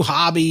shows, new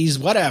hobbies,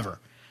 whatever.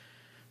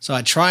 So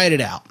I tried it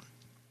out.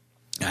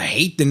 I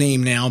hate the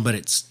name now, but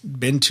it's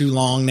been too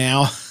long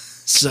now.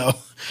 So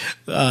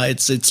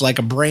it's like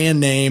a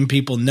brand name.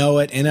 People know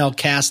it.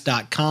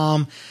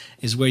 NLcast.com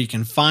is where you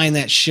can find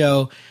that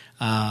show.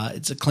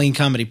 It's a clean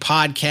comedy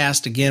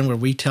podcast, again, where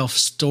we tell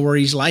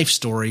stories, life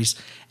stories,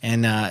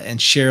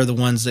 and share the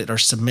ones that are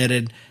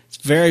submitted. It's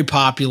very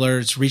popular.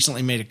 It's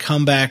recently made a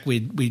comeback.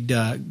 We'd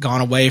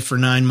gone away for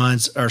 9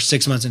 months or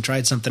 6 months and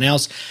tried something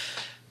else.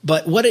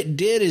 But what it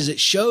did is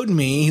it showed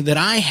me that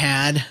I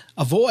had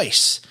a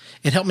voice.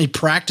 It helped me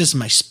practice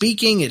my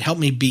speaking. It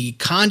helped me be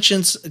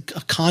conscious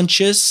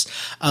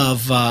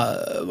of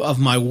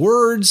my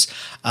words.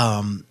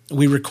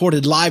 We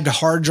recorded live to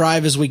hard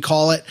drive, as we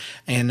call it,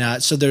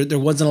 and so there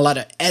wasn't a lot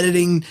of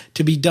editing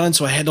to be done.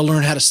 So I had to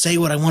learn how to say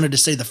what I wanted to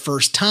say the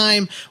first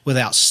time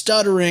without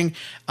stuttering.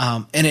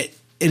 And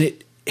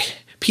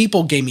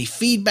people gave me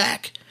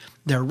feedback.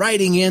 They're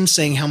writing in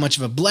saying how much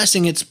of a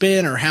blessing it's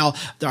been, or how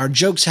our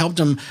jokes helped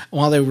them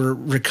while they were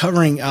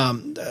recovering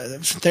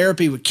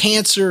therapy with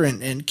cancer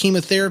and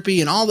chemotherapy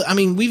and all that. I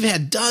mean, we've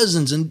had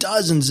dozens and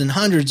dozens and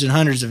hundreds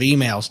of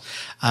emails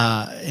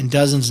and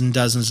dozens and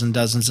dozens and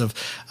dozens of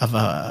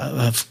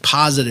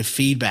positive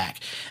feedback.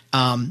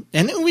 And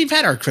we've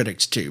had our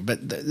critics too, but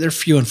they're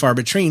few and far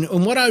between.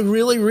 And what I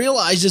really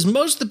realized is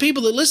most of the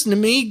people that listened to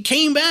me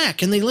came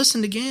back and they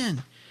listened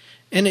again.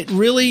 And it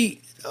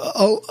really,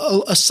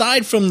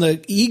 aside from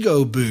the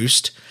ego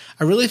boost,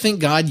 I really think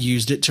God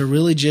used it to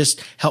really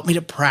just help me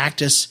to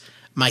practice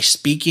my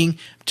speaking,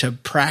 to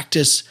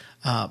practice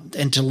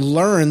and to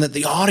learn that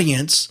the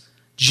audience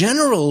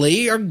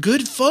generally are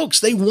good folks.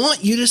 They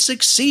want you to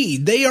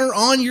succeed. They are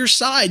on your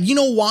side. You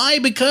know why?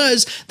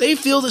 Because they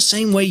feel the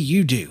same way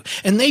you do.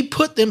 And they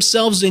put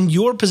themselves in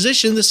your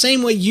position the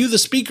same way you, the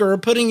speaker, are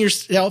putting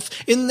yourself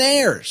in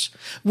theirs.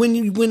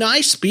 When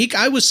I speak,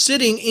 I was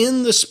sitting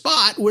in the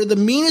spot where the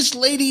meanest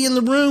lady in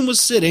the room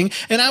was sitting,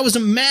 and I was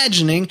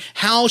imagining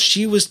how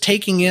she was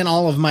taking in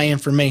all of my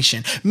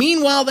information.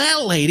 Meanwhile,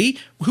 that lady,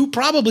 who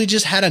probably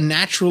just had a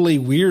naturally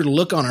weird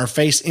look on her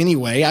face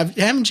anyway,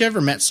 haven't you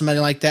ever met somebody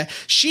like that?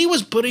 She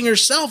was putting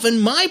herself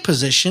in my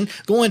position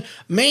going,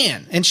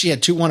 man, and she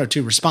had one or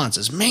two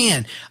responses.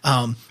 Man,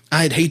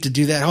 I'd hate to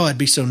do that. Oh, I'd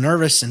be so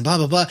nervous and blah,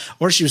 blah, blah.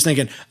 Or she was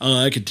thinking, oh,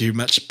 I could do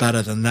much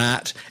better than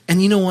that.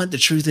 And you know what? The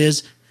truth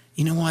is,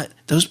 you know what?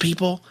 Those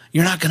people,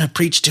 you're not going to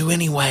preach to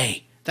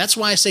anyway. That's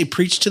why I say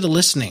preach to the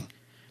listening.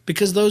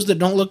 Because those that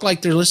don't look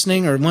like they're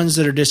listening or ones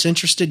that are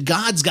disinterested,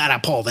 God's got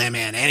to pull them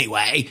in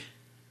anyway.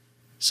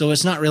 So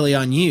it's not really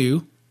on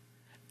you.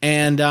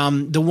 And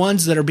the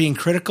ones that are being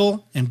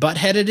critical and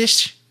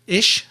butt-headed-ish,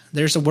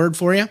 there's a word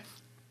for you.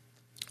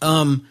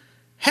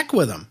 Heck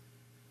with them.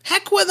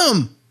 Heck with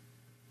them.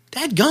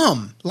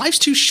 Dadgum. Life's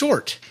too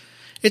short.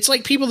 It's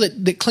like people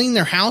that clean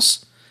their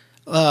house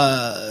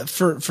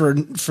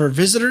for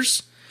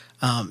visitors.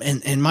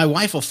 And my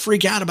wife will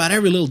freak out about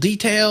every little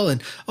detail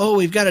and, oh,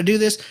 we've got to do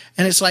this.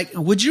 And it's like,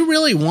 would you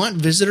really want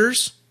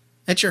visitors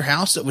at your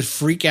house that would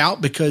freak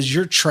out because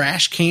your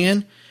trash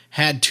can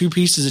had 2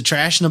 pieces of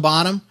trash in the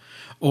bottom,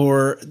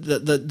 or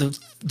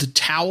the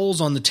towels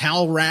on the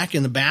towel rack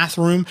in the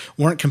bathroom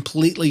weren't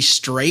completely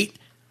straight?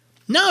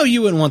 No,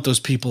 you wouldn't want those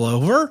people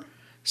over.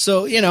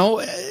 So,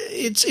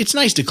 it's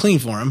nice to clean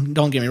for them.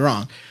 Don't get me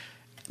wrong.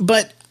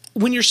 But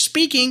when you're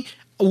speaking,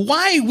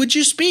 why would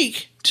you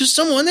speak to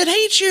someone that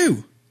hates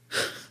you?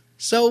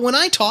 So when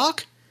I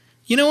talk,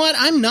 you know what?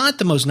 I'm not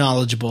the most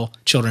knowledgeable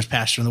children's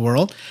pastor in the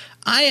world.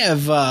 I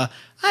have a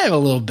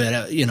little bit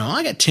of,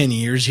 I got 10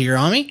 years here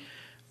on me,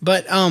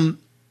 but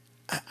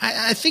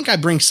I think I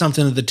bring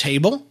something to the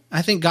table.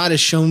 I think God has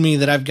shown me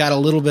that I've got a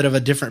little bit of a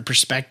different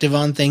perspective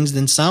on things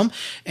than some.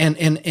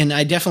 And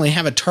I definitely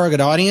have a target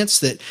audience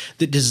that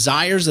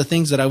desires the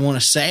things that I want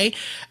to say.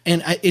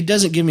 And it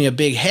doesn't give me a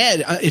big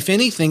head. If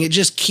anything, it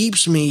just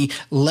keeps me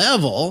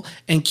level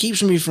and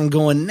keeps me from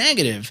going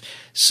negative.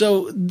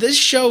 So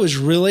this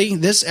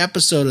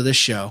episode of this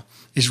show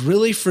is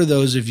really for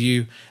those of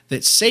you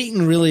that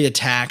Satan really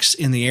attacks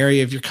in the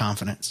area of your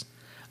confidence.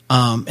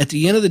 At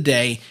the end of the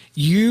day,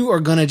 you are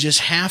going to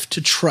just have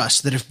to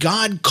trust that if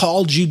God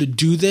called you to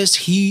do this,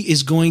 he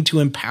is going to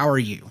empower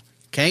you.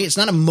 Okay? It's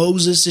not a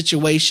Moses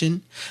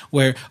situation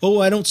where, oh,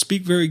 I don't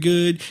speak very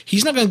good.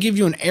 He's not going to give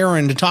you an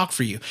Aaron to talk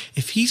for you.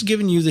 If he's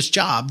given you this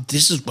job,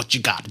 this is what you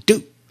got to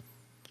do.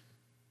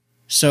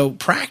 So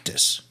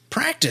practice,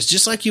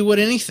 just like you would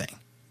anything.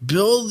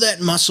 Build that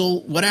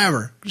muscle,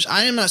 whatever.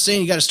 I am not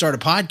saying you got to start a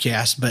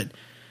podcast, but,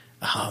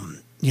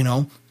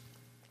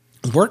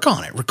 work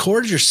on it.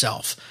 Record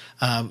yourself.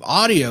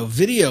 Audio,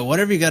 video,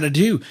 whatever you got to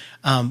do.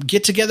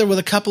 Get together with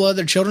a couple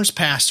other children's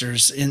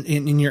pastors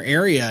in your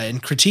area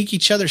and critique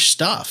each other's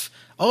stuff.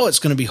 Oh, it's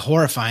going to be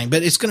horrifying,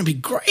 but it's going to be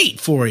great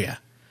for you.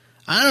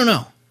 I don't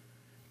know.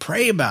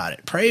 Pray about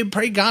it.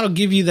 Pray God will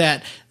give you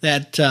that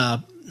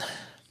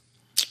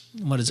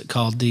what is it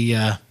called?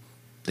 The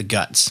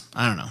guts.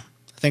 I don't know.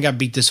 I think I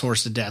beat this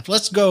horse to death.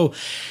 Let's go.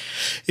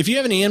 If you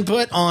have any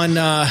input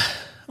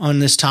on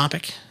this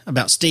topic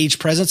about stage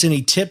presence,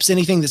 any tips,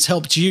 anything that's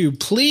helped you,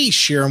 please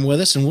share them with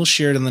us and we'll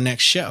share it in the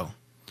next show.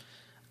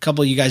 A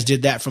couple of you guys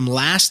did that from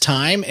last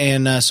time,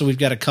 and so we've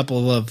got a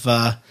couple of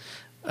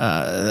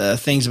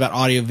things about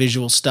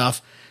audio-visual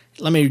stuff.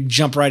 Let me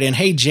jump right in.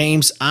 Hey,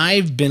 James,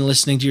 I've been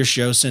listening to your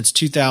show since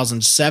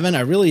 2007. I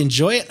really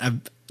enjoy it.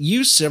 I've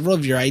used several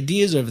of your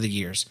ideas over the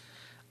years.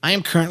 I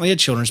am currently a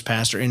children's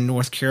pastor in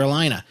North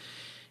Carolina.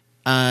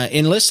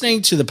 In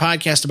listening to the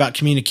podcast about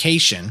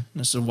communication,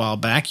 this is a while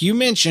back, you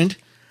mentioned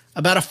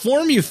about a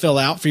form you fill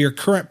out for your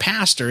current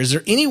pastor. Is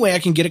there any way I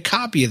can get a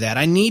copy of that?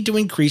 I need to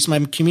increase my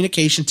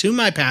communication to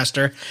my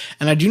pastor,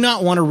 and I do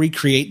not want to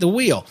recreate the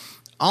wheel.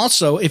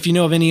 Also, if you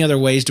know of any other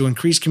ways to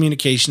increase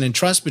communication and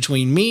trust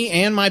between me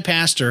and my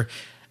pastor,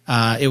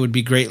 it would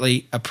be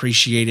greatly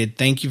appreciated.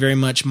 Thank you very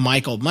much,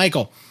 Michael.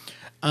 Michael,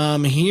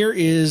 here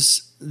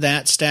is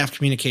that staff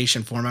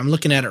communication form. I'm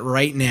looking at it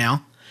right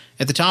now.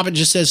 At the top, it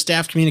just says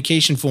staff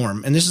communication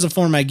form, and this is a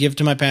form I give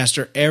to my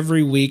pastor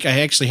every week. I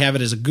actually have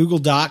it as a Google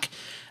Doc.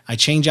 I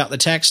change out the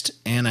text,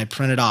 and I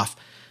print it off.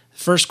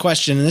 First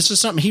question, and this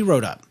is something he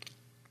wrote up.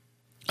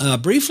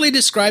 Briefly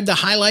describe the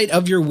highlight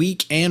of your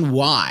week and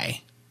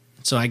why.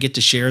 So I get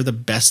to share the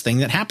best thing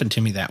that happened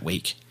to me that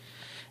week.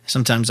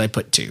 Sometimes I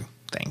put 2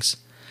 things.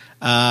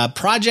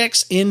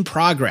 Projects in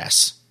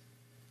progress.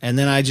 And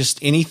then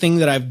anything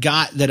that I've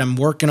got that I'm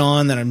working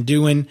on, that I'm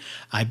doing,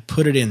 I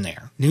put it in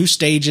there. New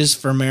stages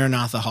for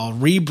Maranatha Hall.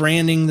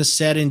 Rebranding the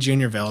set in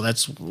Juniorville.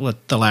 That's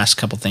what the last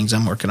couple things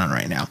I'm working on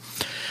right now.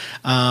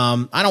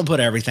 I don't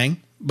put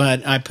everything,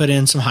 but I put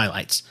in some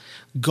highlights.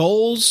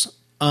 Goals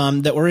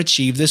that were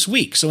achieved this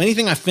week. So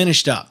anything I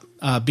finished up.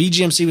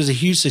 BGMC was a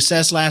huge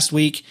success last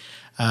week.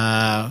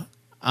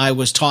 I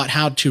was taught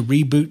how to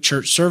reboot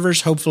church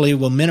servers. Hopefully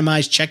will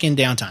minimize check-in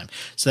downtime.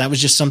 So that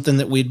was just something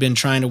that we'd been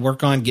trying to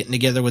work on, getting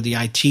together with the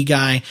IT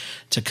guy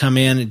to come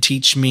in and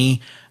teach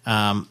me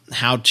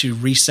how to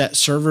reset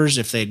servers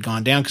if they had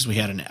gone down, because we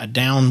had a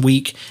down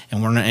week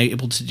and we're not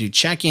able to do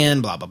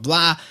check-in, blah, blah,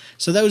 blah.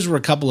 So those were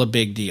a couple of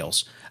big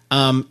deals.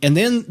 And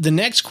then the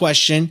next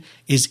question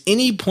is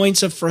any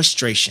points of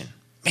frustration.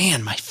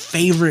 Man, my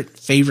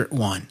favorite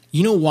one.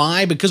 You know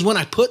why? Because when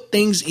I put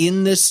things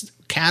in this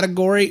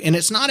category, and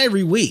it's not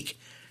every week,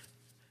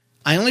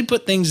 I only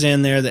put things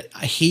in there that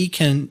he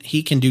can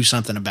do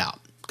something about,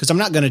 because I'm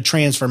not going to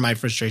transfer my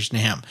frustration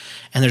to him.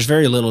 And there's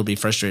very little to be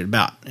frustrated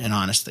about, in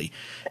honesty.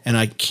 And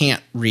I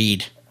can't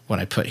read what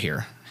I put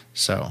here.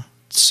 So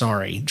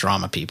sorry,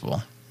 drama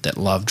people that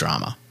love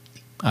drama.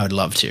 I would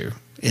love to.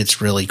 It's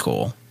really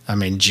cool. I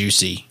mean,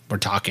 juicy. We're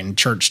talking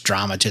church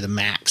drama to the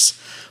max,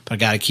 but I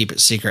got to keep it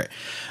secret.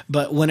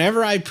 But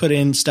whenever I put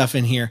in stuff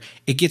in here,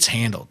 it gets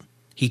handled.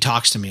 He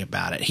talks to me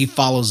about it. He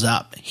follows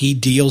up. He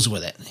deals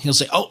with it. He'll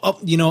say, oh,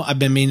 I've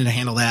been meaning to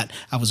handle that.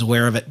 I was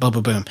aware of it. Boom,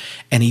 boom, boom.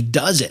 And he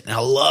does it. And I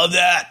love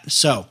that.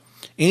 So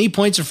any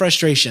points of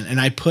frustration,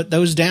 and I put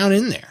those down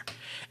in there.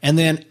 And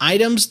then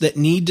items that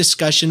need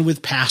discussion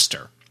with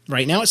pastor.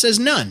 Right now it says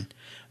none.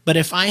 But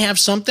if I have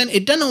something,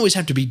 it doesn't always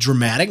have to be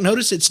dramatic.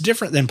 Notice it's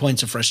different than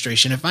points of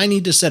frustration. If I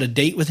need to set a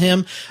date with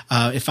him,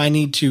 if I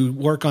need to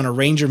work on a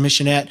Ranger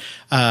Missionette,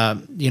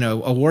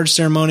 award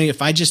ceremony,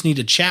 if I just need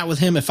to chat with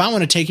him, if I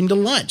want to take him to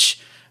lunch,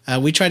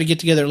 we try to get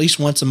together at least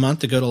once a month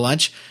to go to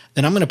lunch,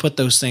 then I'm going to put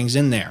those things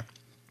in there.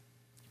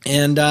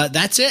 And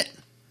that's it.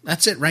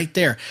 That's it right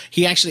there.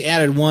 He actually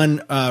added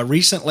one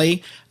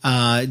recently,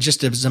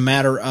 just as a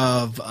matter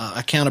of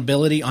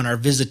accountability on our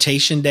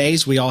visitation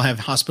days. We all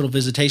have hospital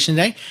visitation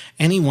day,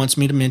 and he wants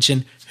me to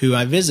mention who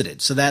I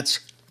visited. So that's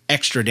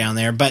extra down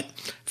there. But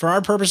for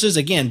our purposes,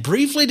 again,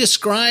 briefly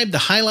describe the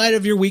highlight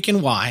of your week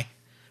and why,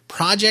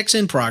 projects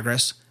in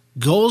progress,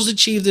 goals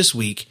achieved this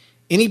week,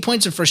 any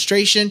points of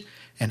frustration,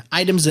 and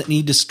items that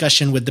need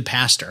discussion with the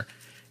pastor.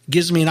 It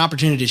gives me an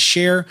opportunity to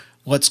share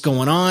what's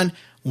going on,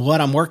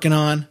 what I'm working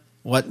on,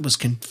 what was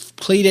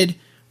completed,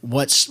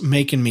 what's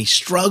making me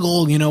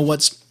struggle,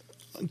 what's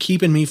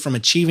keeping me from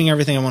achieving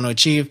everything I want to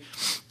achieve.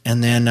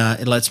 And then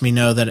it lets me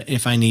know that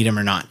if I need him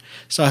or not.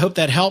 So I hope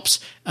that helps.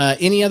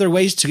 Any other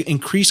ways to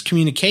increase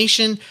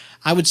communication?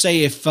 I would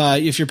say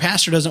if your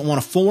pastor doesn't want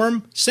a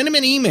form, send him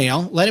an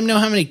email. Let him know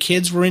how many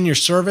kids were in your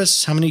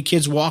service, how many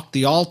kids walked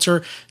the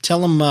altar.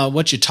 Tell him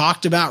what you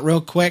talked about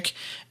real quick,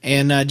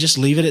 and just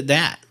leave it at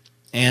that.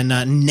 And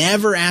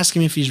never ask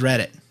him if he's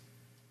read it.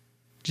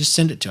 Just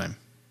send it to him.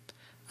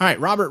 All right,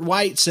 Robert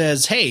White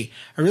says, hey,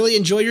 I really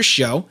enjoy your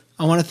show.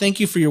 I want to thank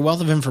you for your wealth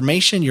of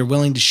information you're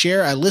willing to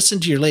share. I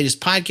listened to your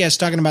latest podcast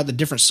talking about the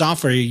different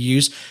software you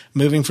use.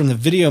 Moving from the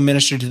video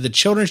ministry to the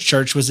children's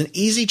church was an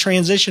easy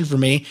transition for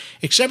me,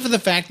 except for the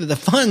fact that the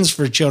funds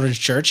for children's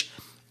church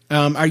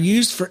are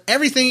used for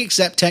everything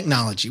except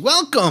technology.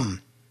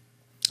 Welcome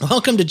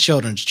to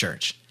children's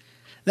church.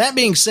 That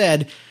being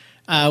said,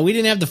 we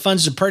didn't have the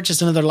funds to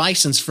purchase another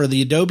license for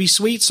the Adobe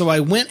Suite, so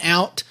I went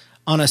out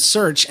on a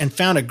search and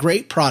found a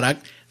great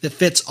product that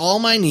fits all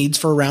my needs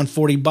for around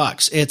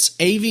 $40. It's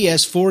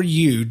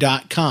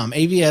avs4u.com.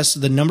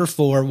 AVS, the number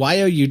 4,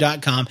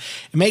 YOU.com.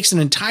 It makes an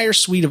entire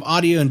suite of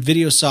audio and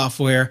video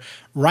software.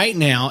 Right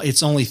now,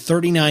 it's only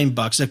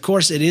 $39. Of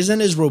course, it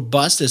isn't as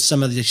robust as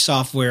some of the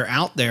software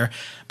out there,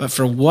 but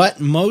for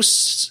what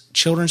most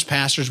children's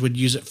pastors would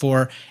use it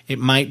for, it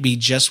might be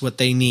just what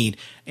they need.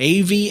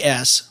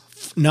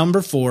 AVS,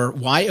 number 4,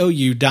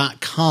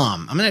 YOU.com.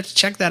 I'm going to have to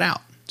check that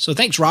out. So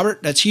thanks,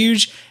 Robert. That's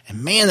huge.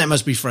 And man, that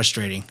must be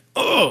frustrating.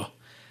 Oh,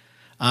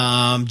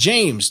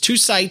 James, 2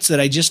 sites that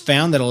I just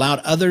found that allowed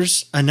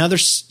others another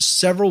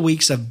several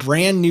weeks of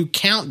brand new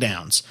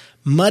countdowns.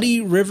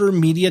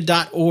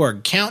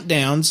 MuddyRiverMedia.org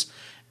countdowns.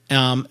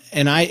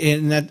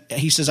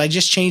 He says, I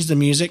just changed the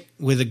music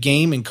with a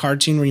game and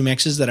cartoon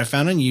remixes that I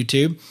found on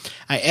YouTube.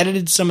 I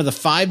edited some of the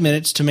 5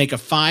 minutes to make a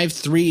 5,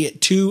 3,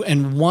 2,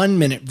 and 1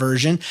 minute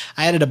version.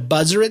 I added a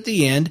buzzer at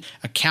the end,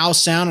 a cow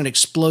sound, an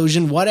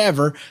explosion,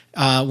 whatever,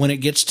 when it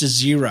gets to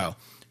 0.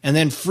 And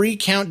then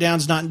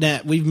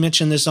freecountdowns.net. We've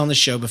mentioned this on the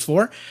show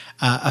before.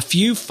 A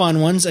few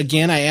fun ones.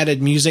 Again, I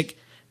added music.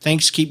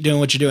 Thanks. Keep doing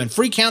what you're doing.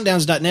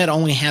 Freecountdowns.net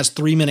only has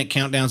 3-minute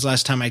countdowns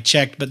last time I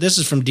checked, but this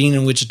is from Dean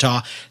in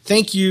Wichita.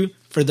 Thank you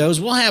for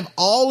those. We'll have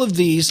all of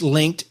these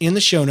linked in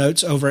the show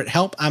notes over at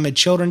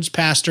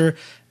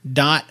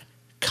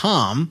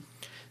helpimachildren'spastor.com.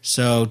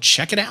 So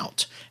check it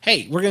out.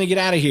 Hey, we're going to get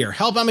out of here.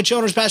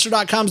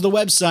 Helpimachildren'spastor.com is the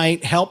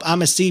website.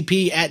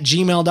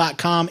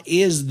 Helpimacp@gmail.com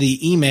is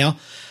the email.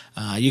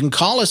 You can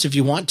call us if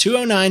you want,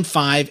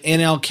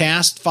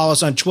 209-5-NLCast. Follow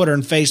us on Twitter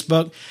and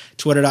Facebook,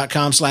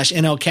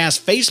 twitter.com/NLCast,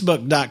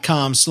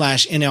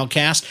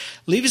 facebook.com/NLCast.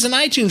 Leave us an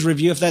iTunes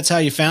review if that's how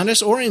you found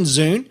us, or in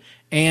Zune,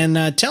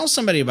 and tell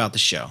somebody about the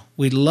show.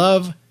 We'd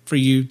love for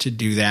you to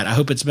do that. I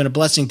hope it's been a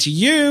blessing to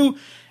you,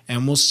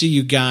 and we'll see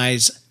you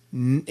guys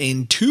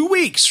in 2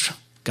 weeks,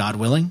 God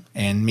willing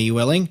and me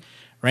willing,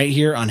 right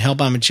here on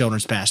Help I'm a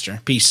Children's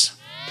Pastor. Peace.